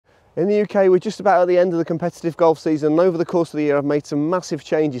In the UK, we're just about at the end of the competitive golf season, and over the course of the year I've made some massive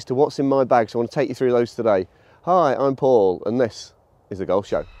changes to what's in my bag, so I want to take you through those today. Hi, I'm Paul, and this is The Golf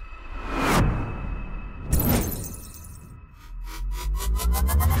Show.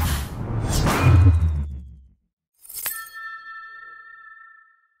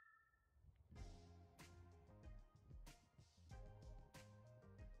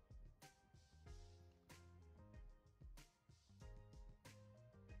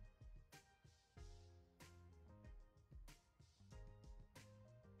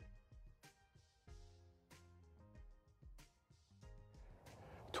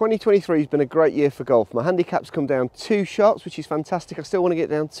 2023 has been a great year for golf. My handicap's come down 2 shots, which is fantastic. I still want to get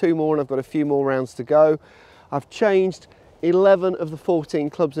down 2 more, and I've got a few more rounds to go. I've changed 11 of the 14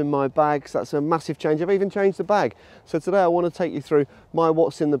 clubs in my bag, so that's a massive change. I've even changed the bag. So today I want to take you through my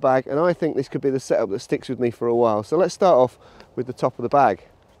what's in the bag, and I think this could be the setup that sticks with me for a while. So let's start off with the top of the bag.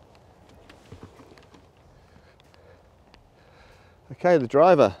 Okay, the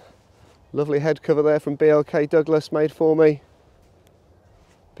driver. Lovely head cover there from BLK Douglas, made for me.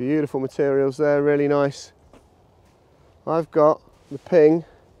 Beautiful materials there, really nice. I've got the Ping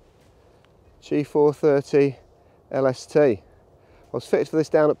G430 LST. I was fitted for this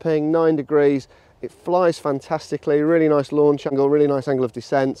down at Ping, 9 degrees. It flies fantastically, really nice launch angle, really nice angle of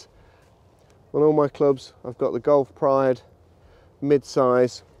descent. On all my clubs, I've got the Golf Pride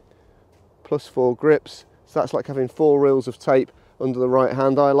mid-size +4 grips. So that's like having 4 reels of tape under the right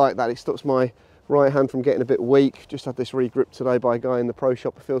hand. I like that, it stops my right hand from getting a bit weak. Just had this re-gripped today by a guy in the pro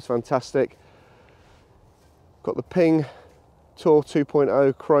shop. It feels fantastic. Got the Ping Tour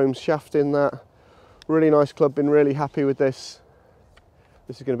 2.0 chrome shaft in that. Really nice club, been really happy with this.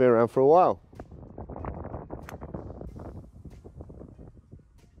 This is going to be around for a while.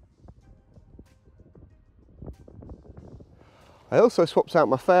 I also swapped out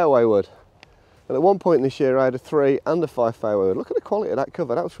my fairway wood. And at one point this year I had a 3 and a 5 fairway wood. Look at the quality of that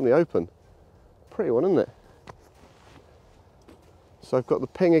cover, that was from the Open. Pretty one, isn't it? So I've got the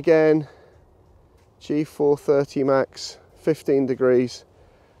Ping again, G430 Max, 15 degrees,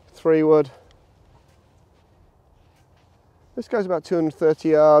 3 wood. This goes about 230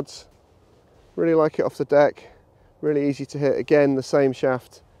 yards. Really like it off the deck, really easy to hit. Again, the same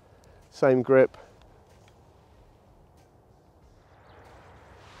shaft, same grip.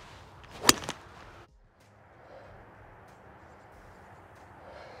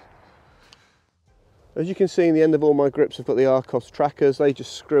 As you can see, in the end of all my grips I've got the Arcos trackers. They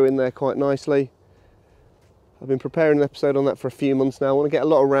just screw in there quite nicely. I've been preparing an episode on that for a few months now. I want to get a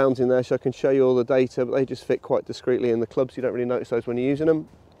lot of rounds in there so I can show you all the data, but they just fit quite discreetly in the clubs. You don't really notice those when you're using them.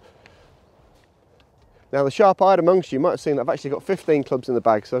 Now, the sharp-eyed amongst you might have seen that I've actually got 15 clubs in the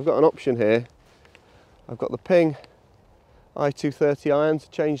bag, so I've got an option here. I've got the Ping I230 iron to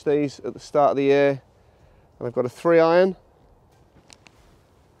change these at the start of the year, and I've got a 3 iron.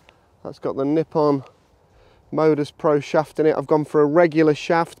 That's got the Nippon Modus Pro shaft in it. I've gone for a regular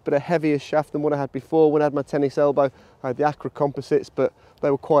shaft, but a heavier shaft than what I had before. When I had my tennis elbow, I had the Acra composites, but they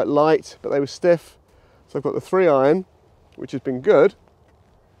were quite light, but they were stiff. So I've got the 3 iron, which has been good,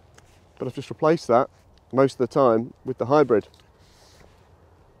 but I've just replaced that most of the time with the hybrid.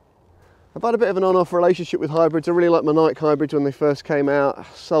 I've had a bit of an on-off relationship with hybrids. I really liked my Nike hybrids when they first came out. I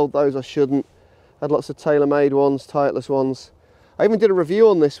sold those, I shouldn't. I had lots of tailor-made ones, Titleist ones. I even did a review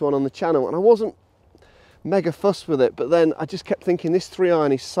on this one on the channel, and I wasn't mega fussed with it, but then I just kept thinking this 3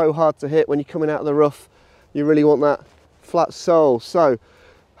 iron is so hard to hit when you're coming out of the rough. You really want that flat sole. So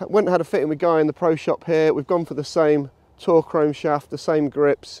I went and had a fitting with Guy in the pro shop here. We've gone for the same Tour chrome shaft, the same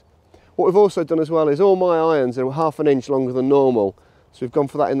grips. What we've also done as well is all my irons are 1/2 inch longer than normal, so we've gone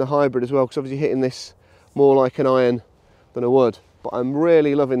for that in the hybrid as well, because obviously hitting this more like an iron than a wood. But I'm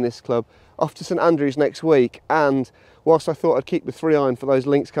really loving this club. Off to St Andrews next week, and whilst I thought I'd keep the 3 iron for those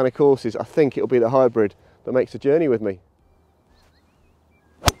links kind of courses, I think it'll be the hybrid that makes the journey with me.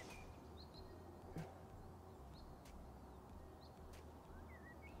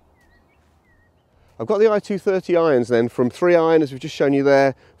 I've got the I230 irons then, from 3 iron as we've just shown you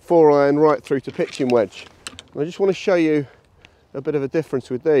there, 4 iron right through to pitching wedge. And I just want to show you a bit of a difference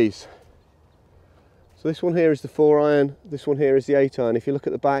with these. So this one here is the 4 iron, this one here is the 8 iron. If you look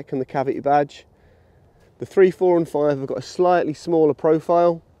at the back and the cavity badge, the 3, 4 and 5 have got a slightly smaller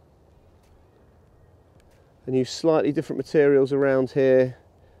profile and use slightly different materials around here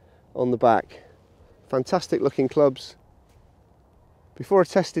on the back. Fantastic looking clubs. Before I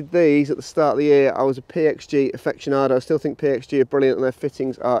tested these at the start of the year, I was a PXG aficionado. I still think PXG are brilliant and their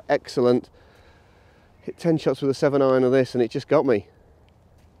fittings are excellent. Hit 10 shots with a 7 iron of this and it just got me.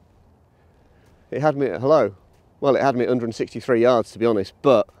 It had me at hello. Well, it had me at 163 yards to be honest,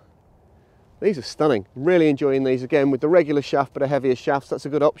 but These are stunning. Really enjoying these. Again, with the regular shaft but a heavier shaft, so that's a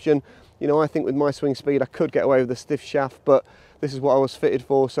good option. You know, I think with my swing speed I could get away with a stiff shaft, but this is what I was fitted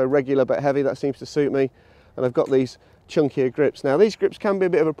for, so regular but heavy, that seems to suit me. And I've got these chunkier grips. Now these grips can be a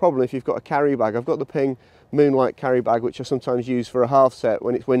bit of a problem if you've got a carry bag. I've got the Ping Moonlight carry bag, which I sometimes use for a half set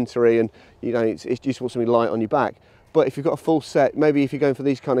when it's wintry and you know it's just want something light on your back. But if you've got a full set, maybe if you're going for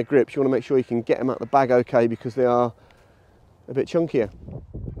these kind of grips, you want to make sure you can get them out the bag okay, because they are a bit chunkier.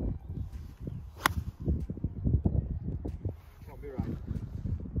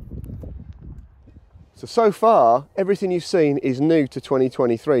 So far, everything you've seen is new to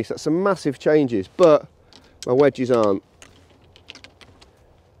 2023, so that's some massive changes, but my wedges aren't.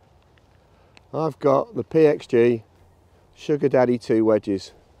 I've got the PXG Sugar Daddy 2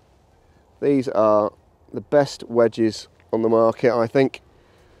 wedges. These are the best wedges on the market, I think.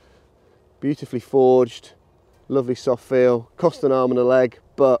 Beautifully forged, lovely soft feel, cost an arm and a leg,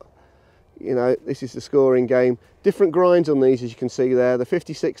 but you know, this is the scoring game. Different grinds on these, as you can see there. The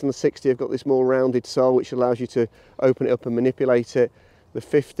 56 and the 60 have got this more rounded sole, which allows you to open it up and manipulate it. The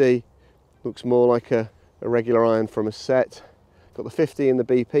 50 looks more like a regular iron from a set. Got the 50 in the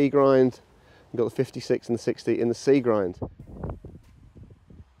BP grind, and got the 56 and the 60 in the C grind.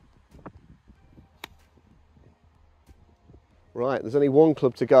 Right, there's only one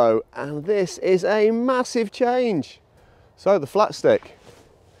club to go, and this is a massive change. So the flat stick.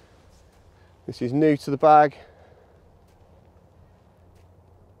 This is new to the bag.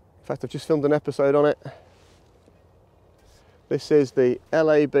 In fact, I've just filmed an episode on it. This is the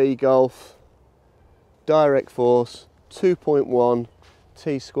L.A.B Golf Direct Force 2.1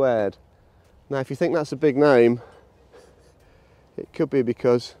 T squared. Now, if you think that's a big name, it could be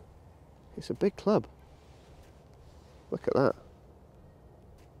because it's a big club. Look at that.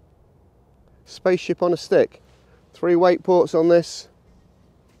 Spaceship on a stick. 3 weight ports on this.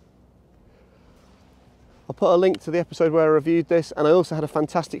 I'll put a link to the episode where I reviewed this, and I also had a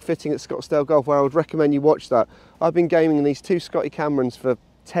fantastic fitting at Scottsdale Golf where I would recommend you watch that. I've been gaming these 2 Scotty Camerons for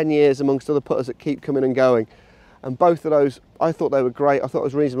 10 years amongst other putters that keep coming and going, and both of those, I thought they were great. I thought it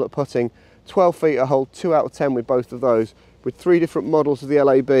was reasonable at putting. 12 feet I hold 2 out of 10 with both of those. With 3 different models of the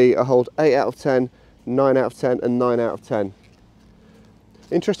L.A.B, I hold 8 out of 10, 9 out of 10 and 9 out of 10.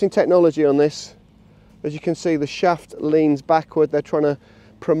 Interesting technology on this. As you can see, the shaft leans backward. They're trying to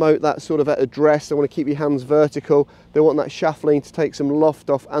promote that sort of address. They want to keep your hands vertical. They want that shaft lean to take some loft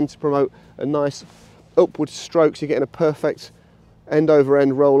off and to promote a nice upward stroke, so you're getting a perfect end over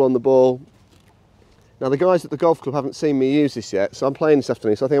end roll on the ball. Now the guys at the golf club haven't seen me use this yet, so I'm playing this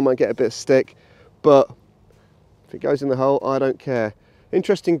afternoon, so I think I might get a bit of stick, but if it goes in the hole, I don't care.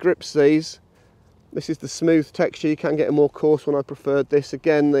 Interesting grips these. This is the smooth texture. You can get a more coarse one. I preferred this.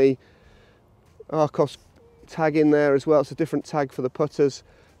 Again, the Arcos tag in there as well. It's a different tag for the putters.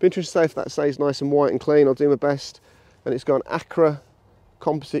 Be interested to say if that stays nice and white and clean. I'll do my best. And it's got an Acra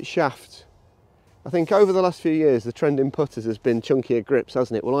composite shaft. I think over the last few years the trend in putters has been chunkier grips,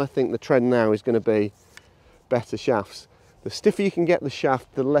 hasn't it? Well, I think the trend now is going to be better shafts. The stiffer you can get the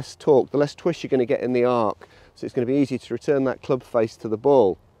shaft, the less torque, the less twist you're going to get in the arc, so it's going to be easier to return that club face to the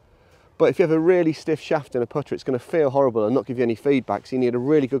ball. But if you have a really stiff shaft in a putter, it's going to feel horrible and not give you any feedback, so you need a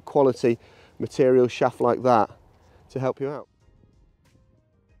really good quality material shaft like that to help you out.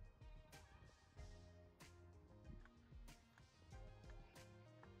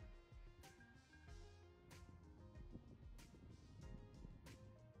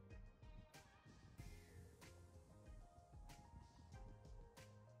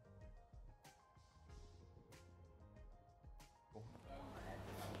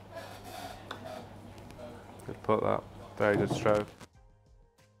 Good putt that, very good stroke.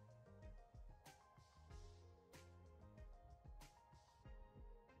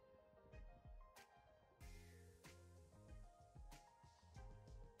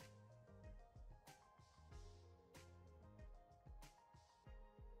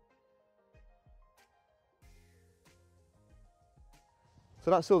 So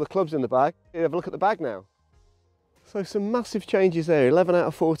that's all the clubs in the bag. You have a look at the bag now. So some massive changes there. 11 out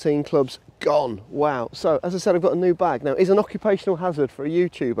of 14 clubs gone. Wow. So as I said, I've got a new bag. Now, it's an occupational hazard for a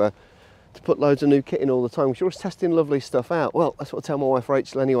YouTuber to put loads of new kit in all the time, because you're always testing lovely stuff out. Well, that's what I tell my wife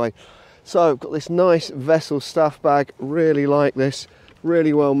Rachel anyway. So I've got this nice Vessel staff bag. Really like this.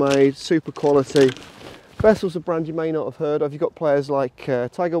 Really well made, super quality. Vessel's a brand you may not have heard of. You've got players like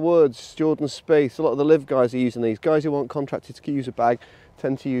Tiger Woods, Jordan Spieth. A lot of the LIV guys are using these. Guys who aren't contracted to use a bag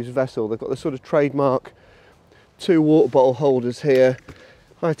tend to use Vessel. They've got the sort of trademark 2 water bottle holders here.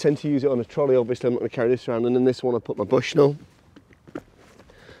 I tend to use it on a trolley, obviously I'm not going to carry this around, and in this one I put my Bushnell.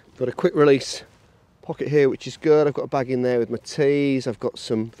 Got a quick release pocket here, which is good. I've got a bag in there with my teas. I've got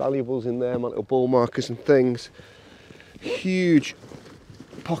some valuables in there, my little ball markers and things. Huge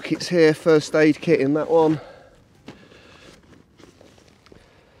pockets here, first aid kit in that one.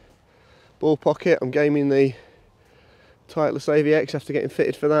 Ball pocket, I'm gaming the Titleist AVX after getting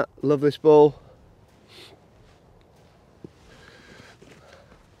fitted for that. Love this ball.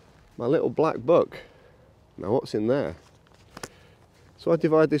 My little black book. Now what's in there? So I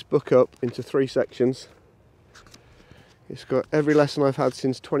divide this book up into 3 sections. It's got every lesson I've had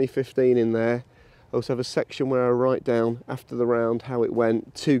since 2015 in there. I also have a section where I write down after the round how it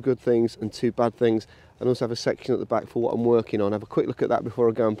went, 2 good things and 2 bad things, and also have a section at the back for what I'm working on. Have a quick look at that before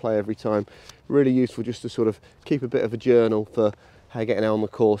I go and play every time. Really useful just to sort of keep a bit of a journal for how you're getting out on the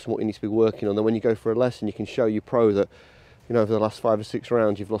course and what you need to be working on. Then when you go for a lesson, you can show your pro that, you know, over the last 5 or 6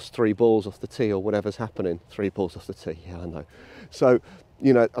 rounds, you've lost 3 balls off the tee or whatever's happening. 3 balls off the tee, yeah, I know. So,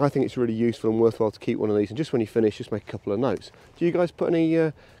 you know, I think it's really useful and worthwhile to keep one of these. And just when you finish, just make a couple of notes. Do you guys put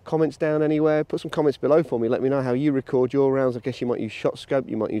any comments down anywhere? Put some comments below for me. Let me know how you record your rounds. I guess you might use shot scope,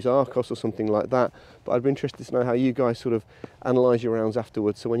 you might use Arcos or something like that. But I'd be interested to know how you guys sort of analyse your rounds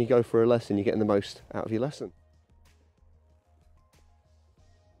afterwards. So when you go for a lesson, you're getting the most out of your lesson.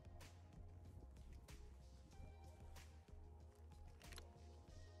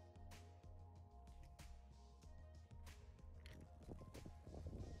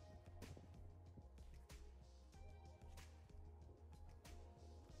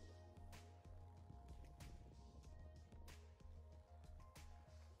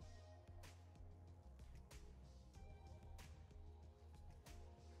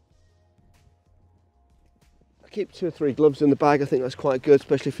 Keep 2 or 3 gloves in the bag. I think that's quite good,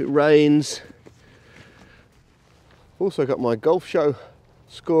 especially if it rains. Also got my golf show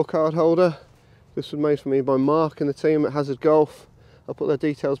scorecard holder. This was made for me by Mark and the team at Hazard Golf. I'll put their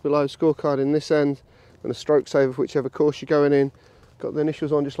details below. Scorecard in this end and a stroke saver for whichever course you're going in. Got the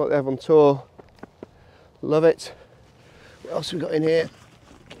initials on just like they have on tour. Love it. What else have we got in here?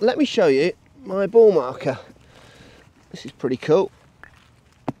 Let me show you my ball marker. This is pretty cool.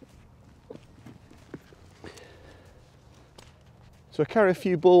 So I carry a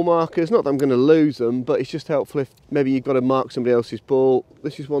few ball markers, not that I'm going to lose them, but it's just helpful if maybe you've got to mark somebody else's ball.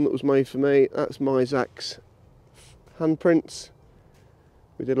 This is one that was made for me. That's my Zach's handprints.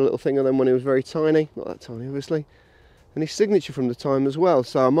 We did a little thing on them when he was very tiny, not that tiny obviously. And his signature from the time as well.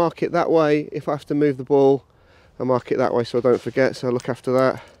 So I mark it that way. If I have to move the ball, I mark it that way so I don't forget. So I look after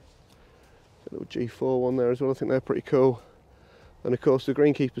that. A little G4 one there as well. I think they're pretty cool. And of course the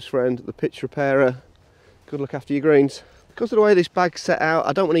greenkeeper's friend, the pitch repairer. Good look after your greens. Because of the way this bag's set out,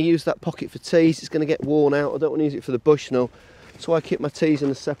 I don't want to use that pocket for tees. It's going to get worn out. I don't want to use it for the Bushnell. So I keep my tees in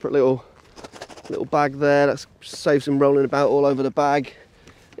a separate little bag there. That saves them rolling about all over the bag.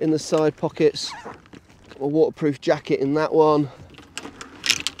 In the side pockets, a waterproof jacket in that one.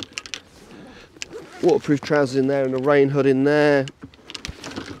 Waterproof trousers in there and a rain hood in there.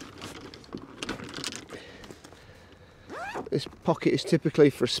 This pocket is typically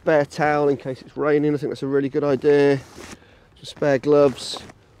for a spare towel in case it's raining. I think that's a really good idea. Some spare gloves.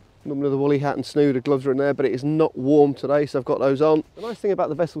 Normally the woolly hat and snooder gloves are in there, but it is not warm today, so I've got those on. The nice thing about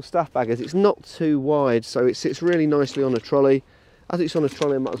the Vessel staff bag is it's not too wide, so it sits really nicely on a trolley. As it's on a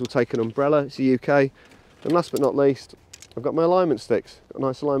trolley, I might as well take an umbrella. It's the UK. And last but not least, I've got my alignment sticks. A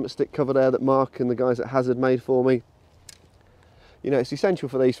nice alignment stick cover there that Mark and the guys at Hazard made for me. You know, it's essential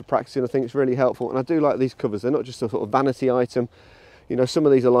for these for practicing. I think it's really helpful, and I do like these covers. They're not just a sort of vanity item. You know, some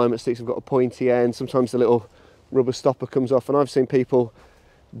of these alignment sticks have got a pointy end. Sometimes the little rubber stopper comes off, and I've seen people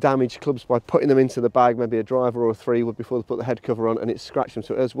damage clubs by putting them into the bag, maybe a driver or a 3-wood before they put the head cover on, and it's scratched them.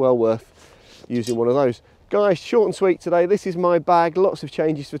 So it is well worth using one of those. Guys, short and sweet today. This is my bag. Lots of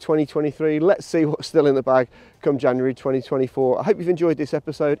changes for 2023. Let's see what's still in the bag come January 2024. I hope you've enjoyed this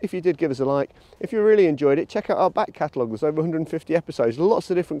episode. If you did, give us a like. If you really enjoyed it, check out our back catalogue. There's over 150 episodes. Lots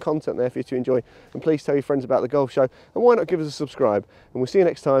of different content there for you to enjoy. And please tell your friends about the Golf Show. And why not give us a subscribe? And we'll see you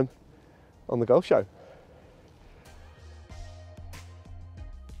next time on the Golf Show.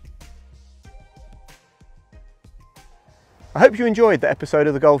 I hope you enjoyed the episode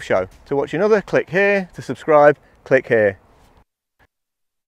of the Golf Show. To watch another, click here. To subscribe, click here.